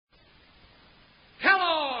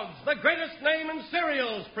the greatest name in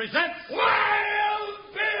cereals, presents Wild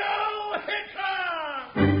Bill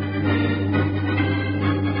Hickok!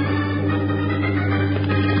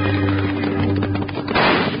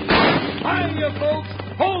 Hiya, folks.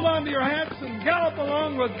 Hold on to your hats and gallop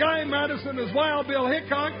along with Guy Madison as Wild Bill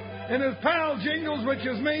Hickok and his pal Jingles, which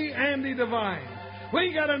is me, Andy Devine.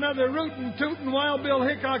 We got another rootin' tootin' Wild Bill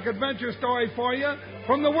Hickok adventure story for you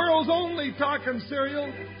from the world's only talking cereal,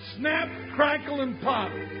 Snap, Crackle, and Pop.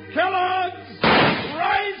 Kellogg's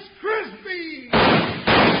Rice Krispies!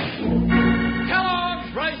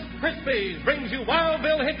 Kellogg's Rice Krispies brings you Wild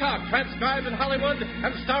Bill Hickok, transcribed in Hollywood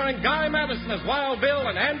and starring Guy Madison as Wild Bill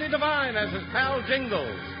and Andy Devine as his pal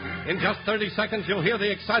Jingles. In just 30 seconds, you'll hear the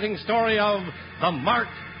exciting story of The Mark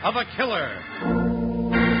of a Killer.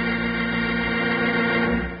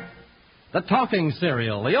 The talking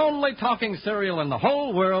cereal, the only talking cereal in the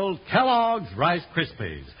whole world, Kellogg's Rice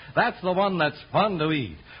Krispies. That's the one that's fun to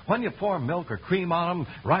eat. When you pour milk or cream on them,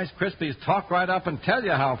 Rice Krispies talk right up and tell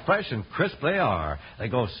you how fresh and crisp they are. They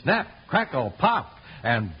go snap, crackle, pop,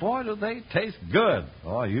 and boy, do they taste good.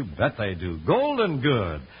 Oh, you bet they do. Golden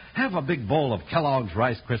good. Have a big bowl of Kellogg's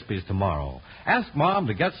Rice Krispies tomorrow. Ask Mom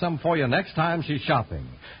to get some for you next time she's shopping.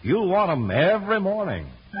 You'll want them every morning.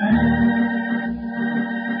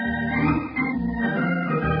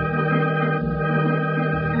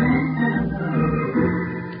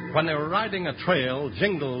 When they were riding a trail,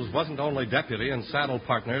 Jingles wasn't only deputy and saddle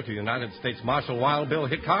partner to United States Marshal Wild Bill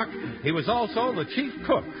Hickok, he was also the chief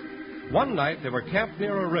cook. One night they were camped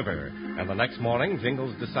near a river, and the next morning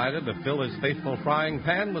Jingles decided to fill his faithful frying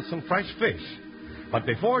pan with some fresh fish. But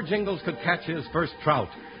before Jingles could catch his first trout,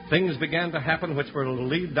 things began to happen which were to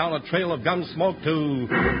lead down a trail of gun smoke to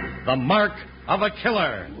the mark of a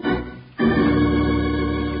killer.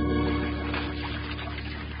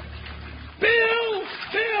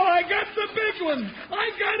 I got the big one. I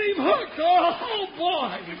got him hooked. Oh,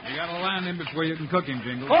 boy. You got to land him before you can cook him,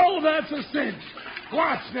 Jingles. Oh, that's a cinch.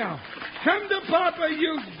 Watch now. Come to Papa,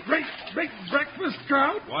 you great big breakfast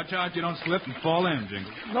trout. Watch out you don't slip and fall in,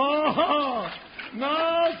 Jingles. No,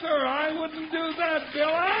 sir. I wouldn't do that, Bill.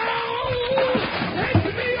 Ow!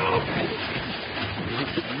 Take me off.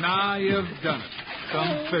 Now you've done it.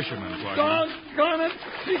 Some fisherman for you. Doggone it.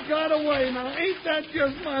 He got away. Now, ain't that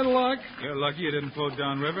just my luck? You're lucky you didn't float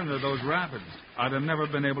downriver into those rapids. I'd have never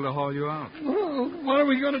been able to haul you out. Oh, what are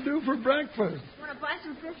we going to do for breakfast? Want to buy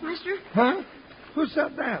some fish, mister? Huh? Who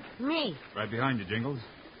said that? Me. Right behind you, Jingles.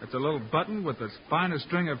 It's a little button with as fine a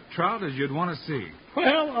string of trout as you'd want to see.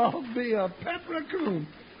 Well, I'll be a pet raccoon.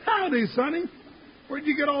 Howdy, Sonny. Where'd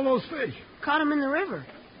you get all those fish? Caught him in the river.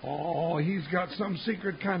 Oh, he's got some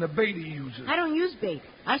secret kind of bait he uses. I don't use bait.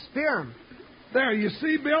 I spear 'em. There, you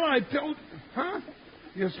see, Bill, I told... Huh?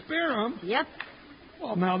 You spear 'em? Yep.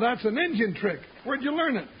 Well, now that's an Indian trick. Where'd you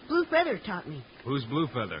learn it? Blue Feather taught me. Who's Blue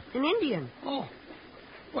Feather? An Indian. Oh,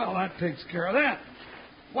 well, that takes care of that.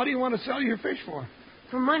 What do you want to sell your fish for?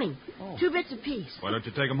 For money. Oh. 2 bits apiece. Why don't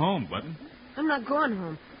you take 'em home, Button? I'm not going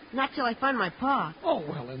home. Not till I find my pa. Oh,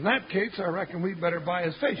 well, in that case, I reckon we'd better buy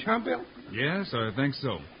his fish, huh, Bill? Yes, I think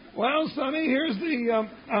so. Well, Sonny, here's the,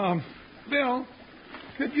 Bill,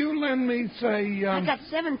 could you lend me, say, I got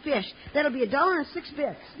 7 fish. That'll be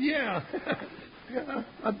 $1.06. Yeah. Yeah,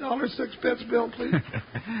 $1.06, Bill, please.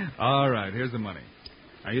 All right, here's the money.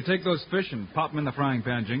 Now, you take those fish and pop them in the frying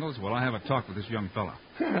pan, Jingles, while I have a talk with this young fella.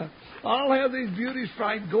 I'll have these beauties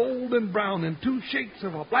fried golden brown in 2 shakes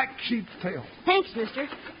of a black sheep's tail. Thanks, mister.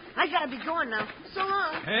 I gotta be going now. So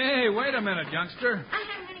long. Hey, wait a minute, youngster. I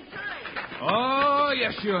haven't any time. Oh,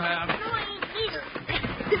 yes, you have. No, I ain't either.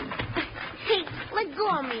 Hey, let go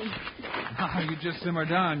of me. Now, you just simmer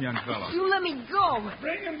down, young fella. You let me go.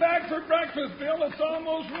 Bring him back for breakfast, Bill. It's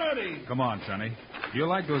almost ready. Come on, Sonny. You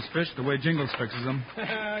like those fish the way Jingles fixes them?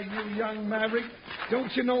 You young maverick.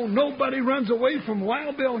 Don't you know nobody runs away from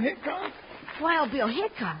Wild Bill Hickok? Wild Bill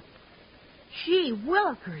Hickok? Gee,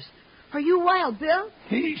 Willikers. Are you Wild Bill?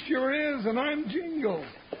 He sure is, and I'm Jingles.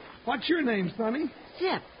 What's your name, Sonny?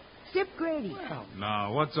 Sip. Sip Grady. Well,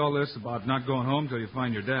 Now, what's all this about not going home till you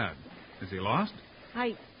find your dad? Is he lost?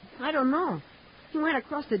 I don't know. He went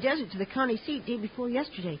across the desert to the county seat day before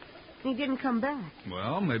yesterday, and he didn't come back.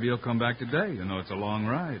 Well, maybe he'll come back today. You know, it's a long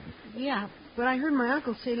ride. Yeah, but I heard my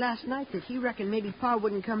uncle say last night that he reckoned maybe Pa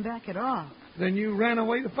wouldn't come back at all. then you ran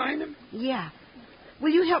away to find him? Yeah. Will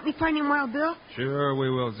you help me find him, Wild Bill? Sure we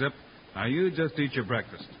will, Zip. Now, you just eat your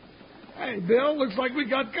breakfast. Hey, Bill, looks like we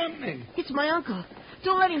got company. It's my uncle.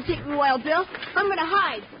 Don't let him take me, Wild Bill. I'm going to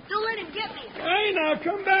hide. Don't let him get me. Hey, now,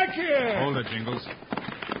 come back here. Hold it, Jingles.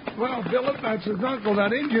 Well, Bill, if that's his uncle,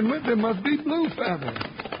 that Indian with him must be Blue Feather.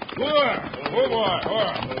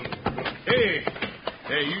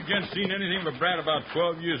 Hey, Hey, you gents seen anything of a brat about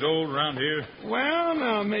 12 years old around here? Well,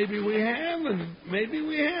 now, maybe we have and maybe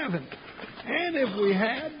we haven't. And if we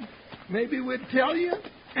had, maybe we'd tell you,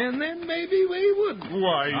 and then maybe we wouldn't.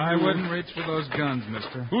 Why, I wouldn't reach for those guns,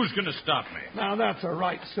 mister. Who's going to stop me? Now, that's a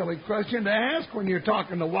right silly question to ask when you're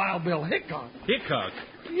talking to Wild Bill Hickok. Hickok?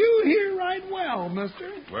 You hear right well,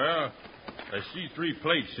 mister. Well, I see 3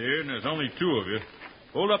 plates here, and there's only 2 of you.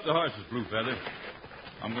 Hold up the horses, Blue Feather.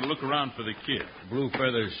 I'm going to look around for the kid. Blue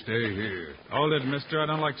Feather, stay here. Hold it, mister. I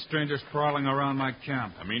don't like strangers prowling around my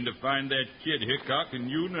camp. I mean to find that kid, Hickok, and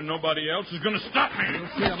you and nobody else is going to stop me. We'll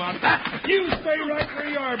see about that. You stay right where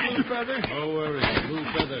you are, Blue Feather. No worries. Blue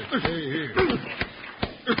Feather, stay here.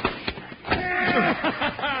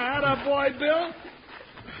 Atta boy, Bill.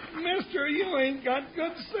 Mister, you ain't got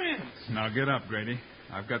good sense. Now get up, Grady.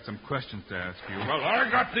 I've got some questions to ask you. Well, I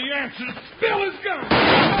got the answers. Bill is gone.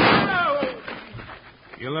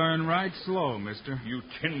 You learn right slow, mister. You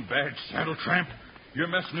tin-badged saddle tramp. You're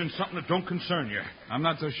messing in something that don't concern you. I'm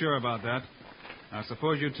not so sure about that. Now,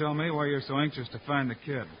 suppose you tell me why you're so anxious to find the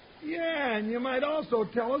kid. Yeah, and you might also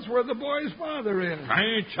tell us where the boy's father is. I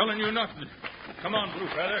ain't telling you nothing. Come on, Blue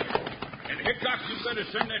Feather. And Hickok, you better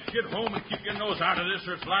send that kid home and keep your nose out of this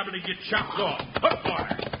or it's liable to get chopped off. Up, boy.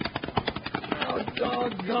 Oh,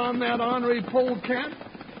 doggone that ornery polecat.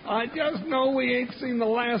 I just know we ain't seen the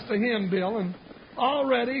last of him, Bill, and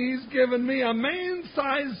already he's given me a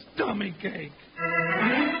man-sized stomach ache.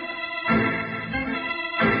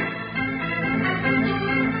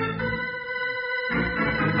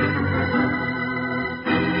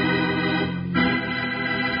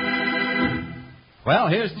 Well,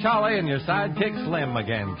 here's Charlie and your sidekick Slim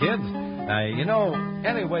again, kids. You know,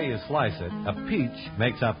 any way you slice it, a peach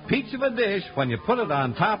makes a peach of a dish when you put it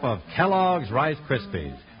on top of Kellogg's Rice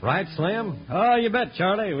Krispies. Right, Slim? Oh, you bet,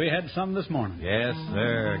 Charlie. We had some this morning. Yes,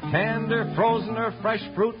 sir. Canned or frozen or fresh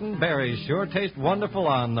fruit and berries sure taste wonderful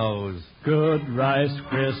on those. Good Rice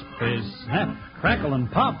Krispies. Snap, crackle, and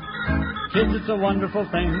pop. Kids, it's a wonderful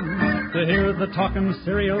thing to hear the talking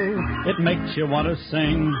cereal. It makes you want to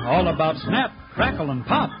sing all about snap, crackle, and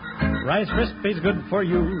pop. Rice Krispies good for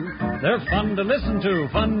you. They're fun to listen to,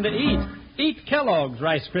 fun to eat. Eat Kellogg's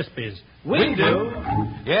Rice Krispies. We do.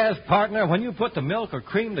 Yes, partner, when you put the milk or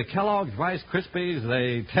cream to Kellogg's Rice Krispies,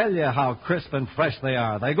 they tell you how crisp and fresh they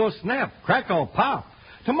are. They go snap, crackle, pop.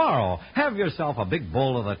 Tomorrow, have yourself a big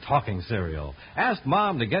bowl of the talking cereal. Ask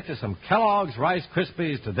Mom to get you some Kellogg's Rice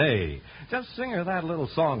Krispies today. Just sing her that little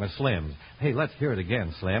song of Slim's. Hey, let's hear it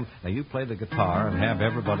again, Slim. Now, you play the guitar and have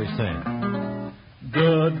everybody sing.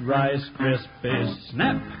 Good Rice Krispies,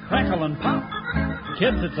 snap, crackle, and pop.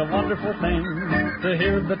 Kids, it's a wonderful thing to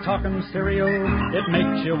hear the talking cereal. It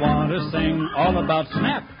makes you want to sing all about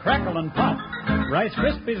snap, crackle, and pop. Rice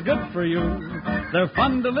Krispies good for you. They're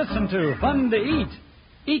fun to listen to, fun to eat.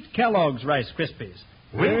 Eat Kellogg's Rice Krispies.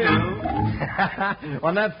 We do.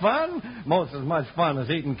 Wasn't that fun? Most as much fun as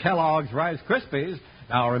eating Kellogg's Rice Krispies.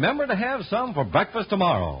 Now, remember to have some for breakfast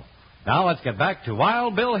tomorrow. Now, let's get back to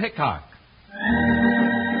Wild Bill Hickok.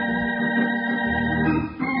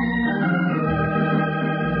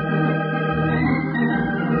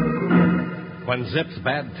 When Zip's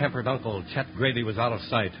bad-tempered uncle, Chet Grady, was out of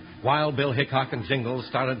sight, Wild Bill Hickok and Jingles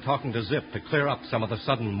started talking to Zip to clear up some of the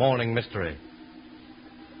sudden morning mystery.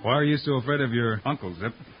 Why are you so afraid of your uncle,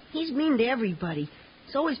 Zip? He's mean to everybody.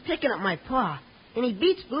 He's always picking up my paw. And he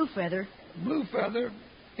beats Blue Feather. Blue Feather,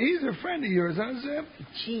 he's a friend of yours, huh, Zip?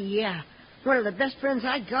 Gee, yeah. One of the best friends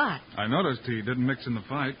I got. I noticed he didn't mix in the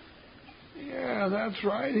fight. Yeah, that's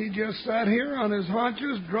right. He just sat here on his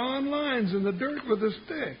haunches drawing lines in the dirt with a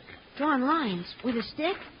stick. Drawing lines with a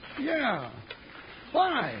stick? Yeah.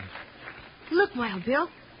 Why? Look, Wild Bill.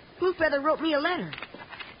 Blue Feather wrote me a letter.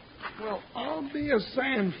 Well, I'll be a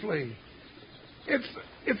sand flea. It's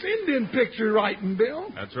Indian picture writing, Bill.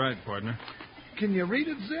 That's right, partner. Can you read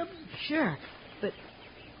it, Zip? Sure, but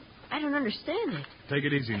I don't understand it. Take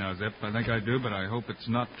it easy now, Zip. I think I do, but I hope it's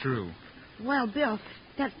not true. Wild Bill,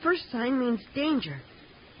 that first sign means danger.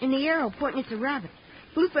 And the arrow pointing at the rabbit.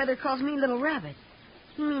 Blue Feather calls me Little Rabbit.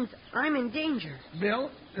 He means I'm in danger. Bill,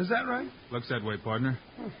 is that right? Looks that way, partner.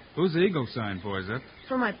 Who's the eagle sign for, Zip?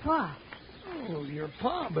 For my paw. Oh, your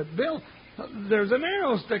paw, but Bill, there's an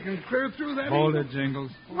arrow sticking clear through that. Hold eagle. it,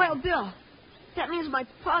 Jingles. Well, Bill, that means my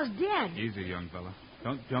paw's dead. Easy, young fella.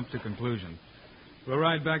 Don't jump to conclusions. We'll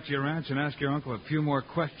ride back to your ranch and ask your uncle a few more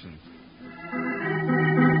questions.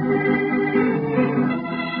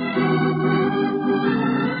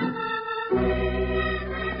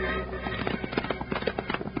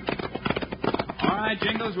 All right,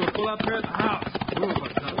 Jingles, we'll pull up here at the house.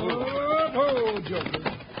 Oh,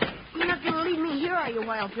 Joker. You're not going to leave me here, are you,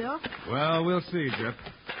 Wild Bill? Well, we'll see, Zip.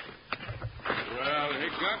 Well,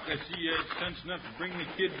 Hickok, I see you had sense enough to bring the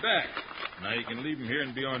kid back. Now you can leave him here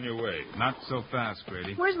and be on your way. Not so fast,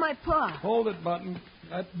 Grady. Where's my pa? Hold it, Button.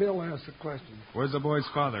 Let Bill ask the question. Where's the boy's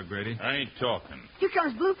father, Grady? I ain't talking. Here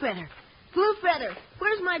comes Blue Feather. Blue Feather,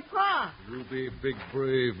 where's my pa? You be big,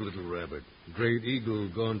 brave little rabbit. Great eagle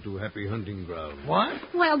gone to happy hunting ground. What?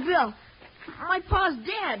 Well, Bill, my pa's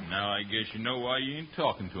dead. Now I guess you know why you ain't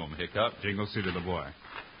talking to him, Hickok. Jingles, see to the boy.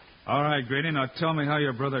 All right, Grady, now tell me how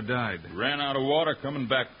your brother died. Ran out of water coming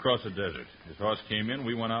back across the desert. His horse came in,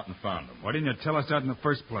 we went out and found him. Why didn't you tell us that in the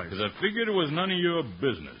first place? Because I figured it was none of your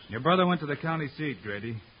business. Your brother went to the county seat,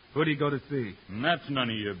 Grady. Who'd he go to see? And that's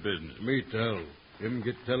none of your business. Me tell. Him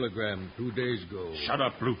get telegram 2 days ago. Shut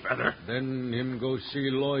up, Blue Feather. Then him go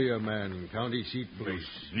see lawyer man, county seat place.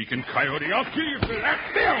 Sneaking coyote. I'll kill you for that.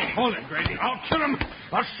 Bill! Hold it, Grady. I'll kill him.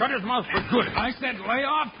 I'll shut his mouth for good. I said lay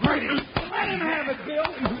off, Grady. Let him have it, Bill.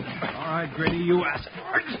 All right, Grady, you ask.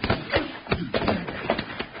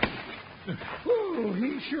 Ooh,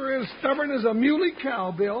 he sure is stubborn as a muley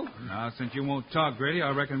cow, Bill. Now, since you won't talk, Grady,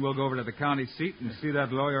 I reckon we'll go over to the county seat and see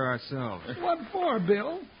that lawyer ourselves. What for,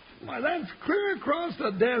 Bill? Why, that's clear across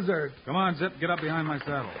the desert. Come on, Zip, get up behind my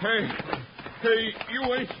saddle. Hey,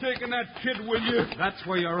 you ain't taking that kid with you. That's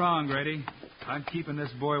where you're wrong, Grady. I'm keeping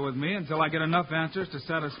this boy with me until I get enough answers to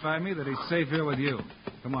satisfy me that he's safe here with you.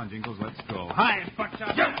 Come on, Jingles, let's go. Hi,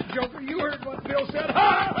 Buckshot. Joker, you heard what Bill said.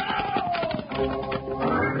 Ha!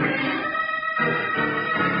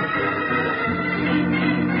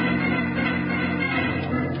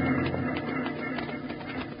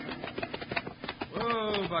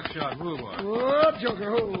 Whoa, Buckshot, whoa, boy. Oh,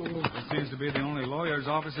 Joker, oh. This seems to be the only lawyer's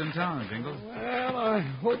office in town, Jingles. Well, I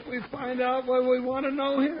hope we find out what we want to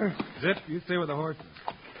know here. Zip, you stay with the horses.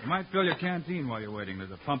 You might fill your canteen while you're waiting.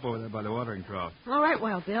 There's a pump over there by the watering trough. All right,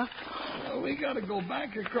 Wild Bill. Well, we got to go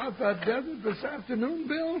back across that desert this afternoon,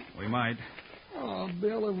 Bill. We might. Oh,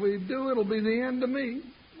 Bill, if we do, it'll be the end of me.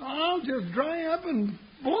 I'll just dry up and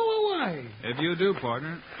blow away. If you do,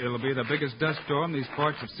 partner, it'll be the biggest dust storm these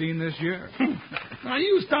parts have seen this year. Now,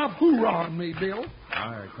 you stop hoorahing me, Bill.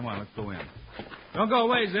 All right, come on, let's go in. Don't go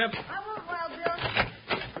away, Zip. I won't, Wild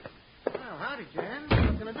Bill. Well, howdy, Jan.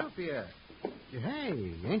 What can I do for you?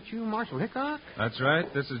 Hey, ain't you Marshal Hickok? That's right.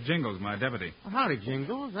 This is Jingles, my deputy. Well, howdy,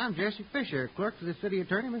 Jingles. I'm Jesse Fisher, clerk to the city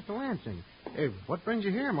attorney, Mr. Lansing. Hey, what brings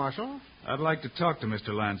you here, Marshal? I'd like to talk to Mr.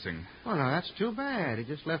 Lansing. Well, now, that's too bad. He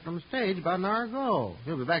just left from the stage about an hour ago.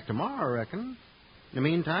 He'll be back tomorrow, I reckon. In the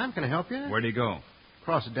meantime, can I help you? Where'd he go?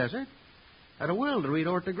 Across the desert. Had a will to read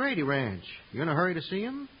over at the Grady Ranch. You in a hurry to see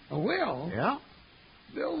him? A will? Yeah.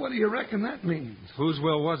 Bill, what do you reckon that means? Whose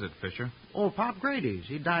will was it, Fisher? Old Pop Grady's.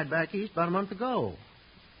 He died back east about a month ago.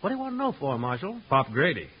 What do you want to know for, Marshal? Pop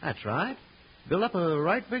Grady. That's right. Built up a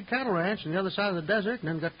right big cattle ranch on the other side of the desert and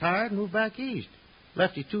then got tired and moved back east.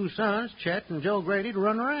 Left his 2 sons, Chet and Joe Grady, to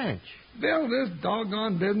run the ranch. Bill, this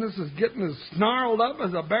doggone business is getting as snarled up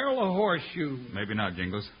as a barrel of horseshoes. Maybe not,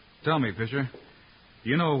 Jingles. Tell me, Fisher. Do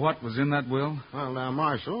you know what was in that will? Well, now,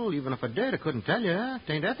 Marshal, even if I did, I couldn't tell you. It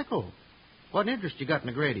ain't ethical. What interest you got in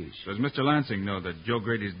the Grady's? Does Mr. Lansing know that Joe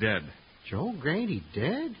Grady's dead? Joe Grady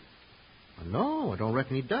dead? Well, no, I don't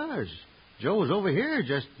reckon he does. Joe was over here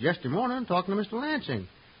just yesterday morning talking to Mr. Lansing.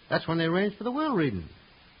 That's when they arranged for the will reading.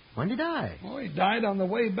 When did he die? Oh, he died on the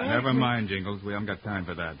way back. Never mind, Jingles. We haven't got time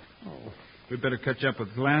for that. Oh. We'd better catch up with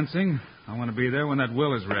Lansing. I want to be there when that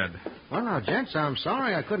will is read. Well, now, gents, I'm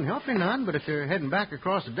sorry I couldn't help you none, but if you're heading back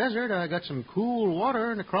across the desert, I got some cool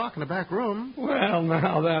water in a crock in the back room. Well,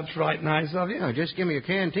 now, that's right nice of you. Now, just give me your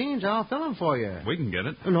canteens. I'll fill them for you. We can get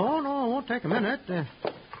it. No, it won't take a minute.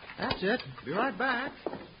 That's it. Be right back.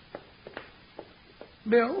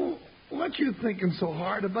 Bill, what you thinking so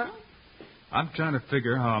hard about? I'm trying to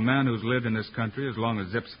figure how a man who's lived in this country as long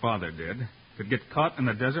as Zip's father did could get caught in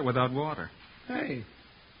the desert without water. Hey,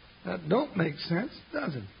 that don't make sense,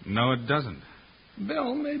 does it? No, it doesn't.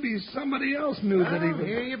 Bill, maybe somebody else knew that he was...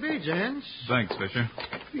 Here you be, gents. Thanks, Fisher.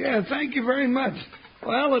 Yeah, thank you very much.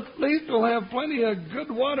 Well, at least we'll have plenty of good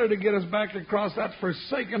water to get us back across that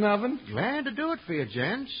forsaken oven. Glad to do it for you,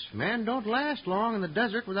 gents. Man don't last long in the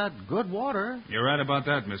desert without good water. You're right about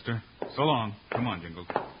that, mister. So long. Come on, Jingles.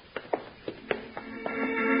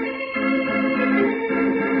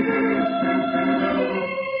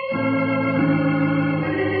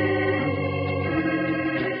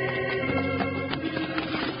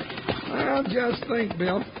 Well, just think,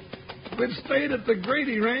 Bill. If we'd stayed at the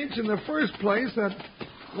Grady Ranch in the first place, that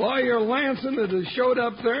lawyer Lansing would have showed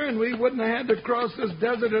up there and we wouldn't have had to cross this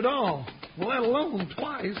desert at all, let alone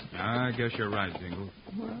twice. I guess you're right, Jingles.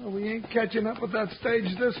 Well, we ain't catching up with that stage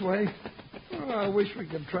this way. I wish we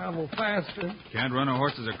could travel faster. Can't run our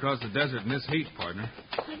horses across the desert in this heat, partner.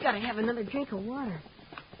 I gotta have another drink of water.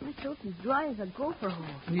 My throat's as dry as a gopher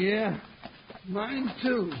hole. Yeah, mine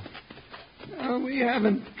too. We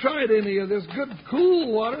haven't tried any of this good,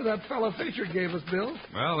 cool water that fella Fisher gave us, Bill.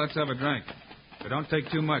 Well, let's have a drink. But don't take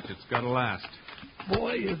too much. It's got to last.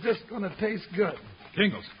 Boy, is this going to taste good.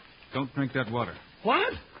 Jingles, don't drink that water.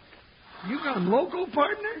 What? You gone local,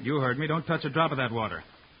 partner? You heard me. Don't touch a drop of that water.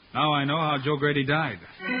 Now I know how Joe Grady died.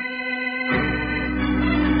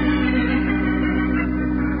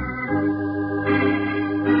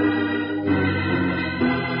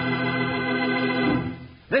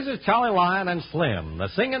 This is Charlie Lyon and Slim, the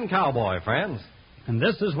singing cowboy, friends. And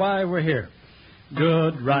this is why we're here.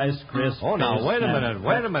 Good Rice Krispies. Oh, now, wait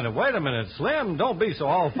a minute. Slim, don't be so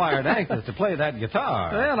all-fired anxious to play that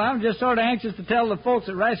guitar. Well, I'm just sort of anxious to tell the folks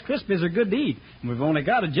that Rice Krispies are good to eat. And we've only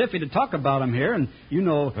got a jiffy to talk about them here, and you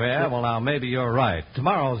know... Yeah, well, now, maybe you're right.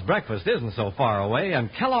 Tomorrow's breakfast isn't so far away, and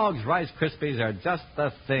Kellogg's Rice Krispies are just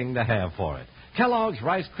the thing to have for it. Kellogg's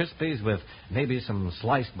Rice Krispies with maybe some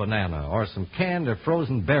sliced banana or some canned or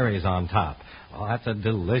frozen berries on top. Oh, that's a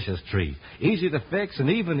delicious treat. Easy to fix and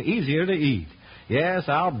even easier to eat. Yes,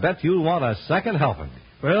 I'll bet you'll want a second helping.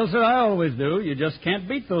 Well, sir, I always do. You just can't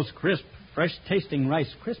beat those crisp, fresh-tasting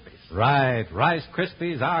Rice Krispies. Right. Rice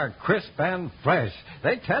Krispies are crisp and fresh.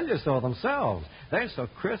 They tell you so themselves. They're so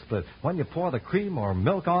crisp that when you pour the cream or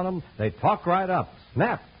milk on them, they talk right up.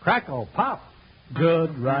 Snap, crackle, pop.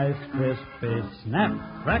 Good Rice Krispies,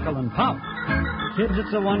 snap, crackle, and pop. Kids,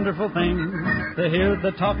 it's a wonderful thing to hear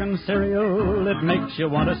the talking cereal. It makes you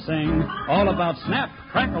want to sing all about snap,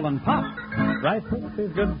 crackle, and pop. Rice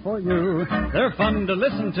Krispies good for you. They're fun to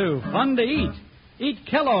listen to, fun to eat. Eat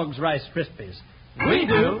Kellogg's Rice Krispies. We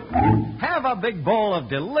do. Have a big bowl of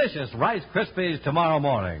delicious Rice Krispies tomorrow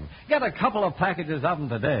morning. Get a couple of packages of them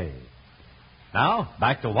today. Now,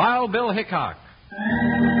 back to Wild Bill Hickok.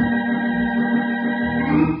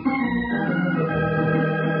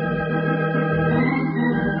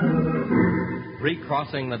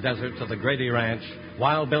 Recrossing the desert to the Grady Ranch,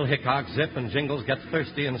 Wild Bill Hickok, Zip, and Jingles get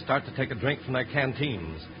thirsty and start to take a drink from their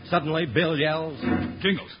canteens. Suddenly, Bill yells,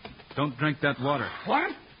 Jingles, don't drink that water.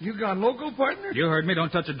 What? You gone local, partner? You heard me. Don't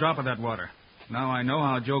touch a drop of that water. Now I know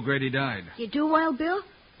how Joe Grady died. You do, Wild Bill?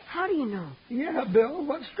 How do you know? Yeah, Bill.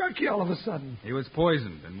 What struck you all of a sudden? He was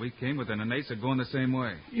poisoned, and we came within an ace of going the same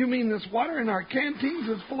way. You mean this water in our canteens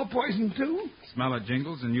is full of poison, too? Smell it,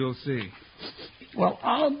 Jingles, and you'll see. Well,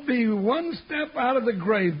 I'll be one step out of the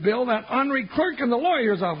grave, Bill. That ornery clerk in the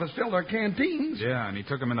lawyer's office filled our canteens. Yeah, and he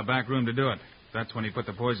took him in the back room to do it. That's when he put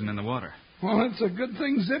the poison in the water. Well, it's a good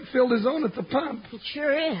thing Zip filled his own at the pump. It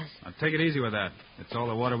sure is. Now, take it easy with that. It's all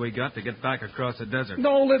the water we got to get back across the desert.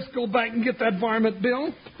 No, let's go back and get that varmint,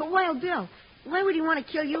 Bill. But, Wild Bill, why would he want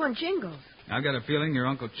to kill you and Jingles? I got a feeling your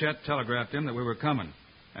Uncle Chet telegraphed him that we were coming.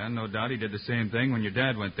 And no doubt he did the same thing when your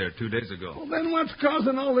dad went there 2 days ago. Well, then what's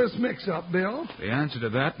causing all this mix-up, Bill? The answer to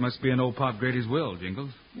that must be in old Pop Grady's will,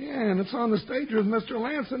 Jingles. Yeah, and it's on the stage with Mr.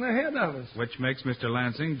 Lansing ahead of us. Which makes Mr.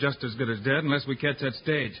 Lansing just as good as dead unless we catch that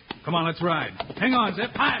stage. Come on, let's ride. Hang on,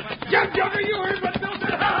 Zip. Hi. Jump, Joker, you heard what Bill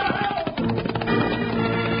said.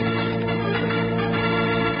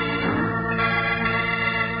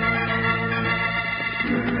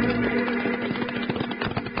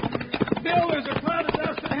 Bill, there's a cloud of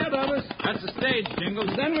dust ahead of us. That's the stage, Jingles.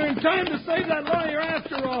 Then we're in time to save that lawyer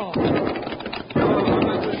after all. I'm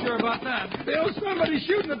not so sure about that. Bill, somebody's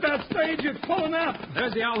shooting at that stage. It's pulling up.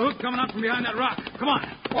 There's the owl hoot coming up from behind that rock. Come on.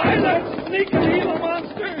 Why, that sneaking Gila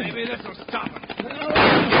monster? Maybe this will stop him.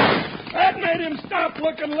 That made him stop,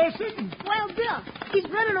 look, and listen. Wild Bill, he's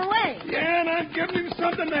running away. Yeah, and I'm giving him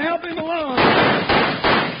something to help him along.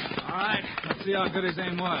 All right. Let's see how good his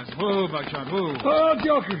aim was. Whoa, Buckshot, whoa. Oh,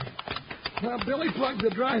 Joker. Now, Billy plugged the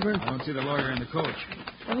driver. I don't see the lawyer in the coach.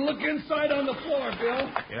 And look inside on the floor, Bill.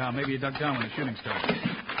 Yeah, maybe he dug down when the shooting started.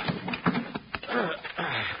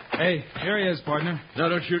 Hey, here he is, partner. No,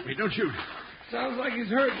 don't shoot me. Don't shoot. Sounds like he's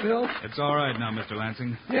hurt, Bill. It's all right now, Mr.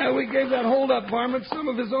 Lansing. Yeah, we gave that hold-up varmint some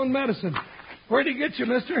of his own medicine. Where'd he get you,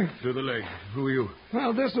 mister? To the leg. Who are you?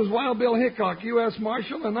 Well, this is Wild Bill Hickok, U.S.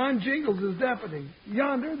 Marshal, and I'm Jingles' his deputy.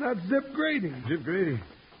 Yonder, that's Zip Grady. Zip Grady.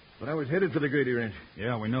 But I was headed for the Grady Ranch.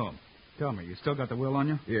 Yeah, we know him. Tell me, you still got the will on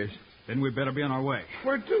you? Yes. Then we better be on our way.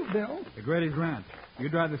 Where to, Bill? The Grady's Ranch. You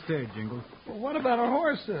drive the stage, Jingles. Well, what about our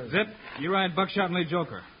horses? Zip, you ride Buckshot and lead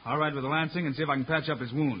Joker. I'll ride with the Lansing and see if I can patch up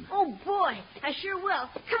his wound. Oh, boy, I sure will.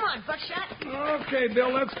 Come on, Buckshot. Okay,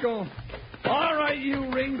 Bill, let's go. All right,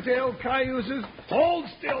 you ringtail cayuses. Hold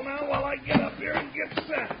still now while I get up here and get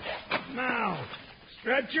set. Now,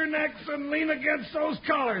 stretch your necks and lean against those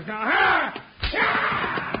collars. Now, ha!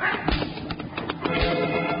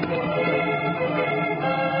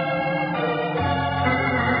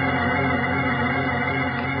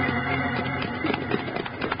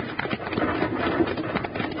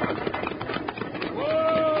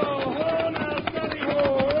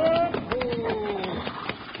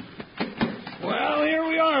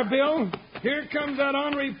 Bill. Here comes that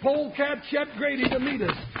ornery polecat Chet Grady to meet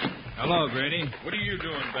us. Hello, Grady. What are you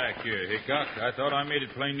doing back here, Hickok? I thought I made it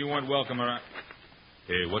plain you weren't welcome around.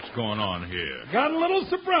 Hey, what's going on here? Got a little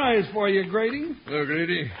surprise for you, Grady. Hello,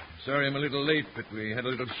 Grady. Sorry I'm a little late, but we had a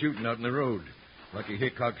little shooting out in the road. Lucky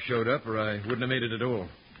Hickok showed up, or I wouldn't have made it at all.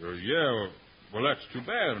 Yeah, well, that's too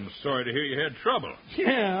bad. I'm sorry to hear you had trouble.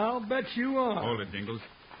 Yeah, I'll bet you are. Hold it, Jingles.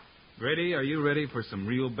 Grady, are you ready for some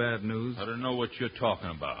real bad news? I don't know what you're talking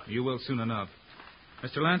about. You will soon enough.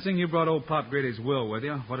 Mr. Lansing, you brought old Pop Grady's will with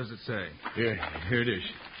you. What does it say? Here it is.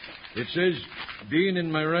 It says, being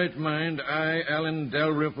in my right mind, I, Alan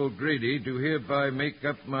Dalrymple Grady, do hereby make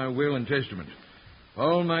up my will and testament.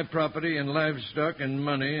 All my property and livestock and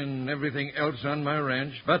money and everything else on my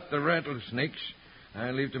ranch, but the rattlesnakes, I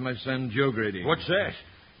leave to my son Joe Grady. What's that?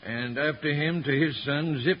 And after him to his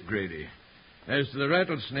son Zip Grady. As to the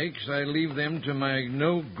rattlesnakes, I leave them to my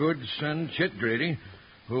no-good son Chet Grady,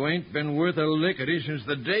 who ain't been worth a lickety since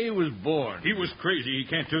the day he was born. He was crazy. He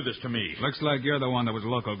can't do this to me. Looks like you're the one that was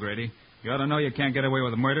loco, Grady. You ought to know you can't get away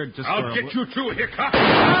with murder just I'll get you too, Hickok.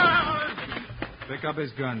 Pick up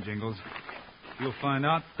his gun, Jingles. You'll find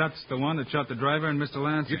out that's the one that shot the driver and Mr.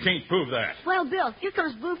 Lansing. You can't prove that. Well, Bill, here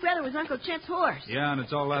comes Blue Feather with Uncle Chet's horse. Yeah, and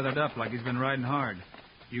it's all lathered up like he's been riding hard.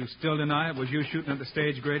 You still deny it was you shooting at the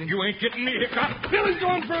stage, Grady? You ain't getting me, Hickok. Billy's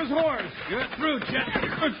going for his horse. Get through, Chet.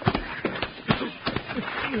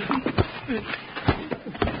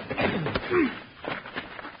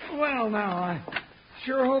 Well, now, I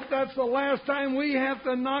sure hope that's the last time we have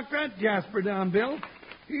to knock that Jasper down, Bill.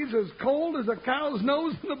 He's as cold as a cow's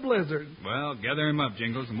nose in a blizzard. Well, gather him up,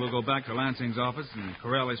 Jingles, and we'll go back to Lansing's office and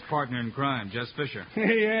corral his partner in crime, Jess Fisher.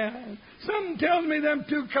 Yeah. Something tells me them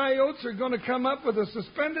two coyotes are going to come up with a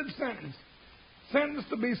suspended sentence. Sentence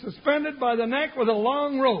to be suspended by the neck with a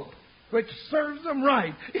long rope, which serves them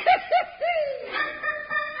right.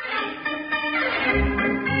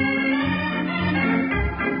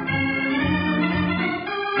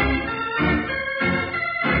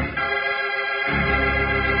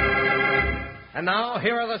 And now,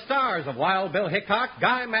 here are the stars of Wild Bill Hickok,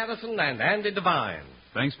 Guy Madison, and Andy Devine.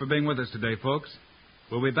 Thanks for being with us today, folks.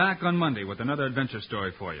 We'll be back on Monday with another adventure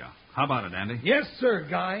story for you. How about it, Andy? Yes, sir,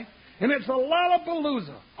 Guy. And it's a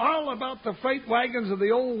Lollapalooza, all about the freight wagons of the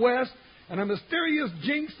Old West and a mysterious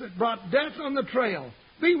jinx that brought death on the trail.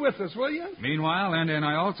 Be with us, will you? Meanwhile, Andy and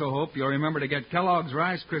I also hope you'll remember to get Kellogg's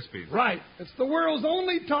Rice Krispies. Right. It's the world's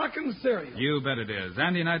only talking cereal. You bet it is.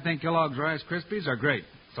 Andy and I think Kellogg's Rice Krispies are great.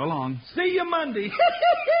 So long. See you Monday.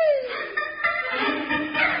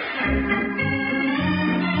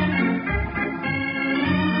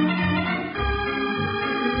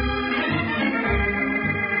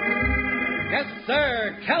 Yes,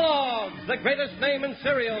 sir. Kellogg's, the greatest name in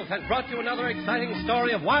cereals, has brought you another exciting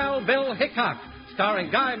story of Wild Bill Hickok,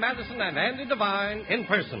 starring Guy Madison and Andy Devine in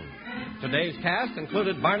person. Today's cast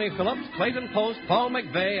included Barney Phillips, Clayton Post, Paul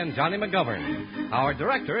McVeigh, and Johnny McGovern. Our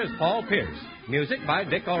director is Paul Pierce. Music by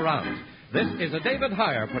Dick O'Round. This is a David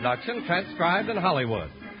Heyer production transcribed in Hollywood.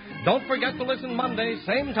 Don't forget to listen Monday,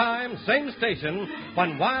 same time, same station,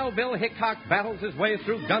 when Wild Bill Hickok battles his way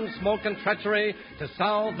through gunsmoke and treachery to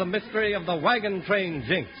solve the mystery of the wagon train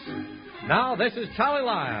jinx. Now, this is Charlie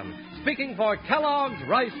Lyon, speaking for Kellogg's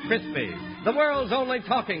Rice Krispies, the world's only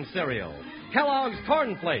talking cereal. Kellogg's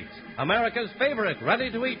Corn Flakes, America's favorite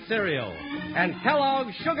ready-to-eat cereal. And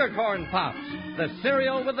Kellogg's Sugar Corn Pops, the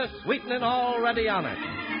cereal with the sweetening already on it.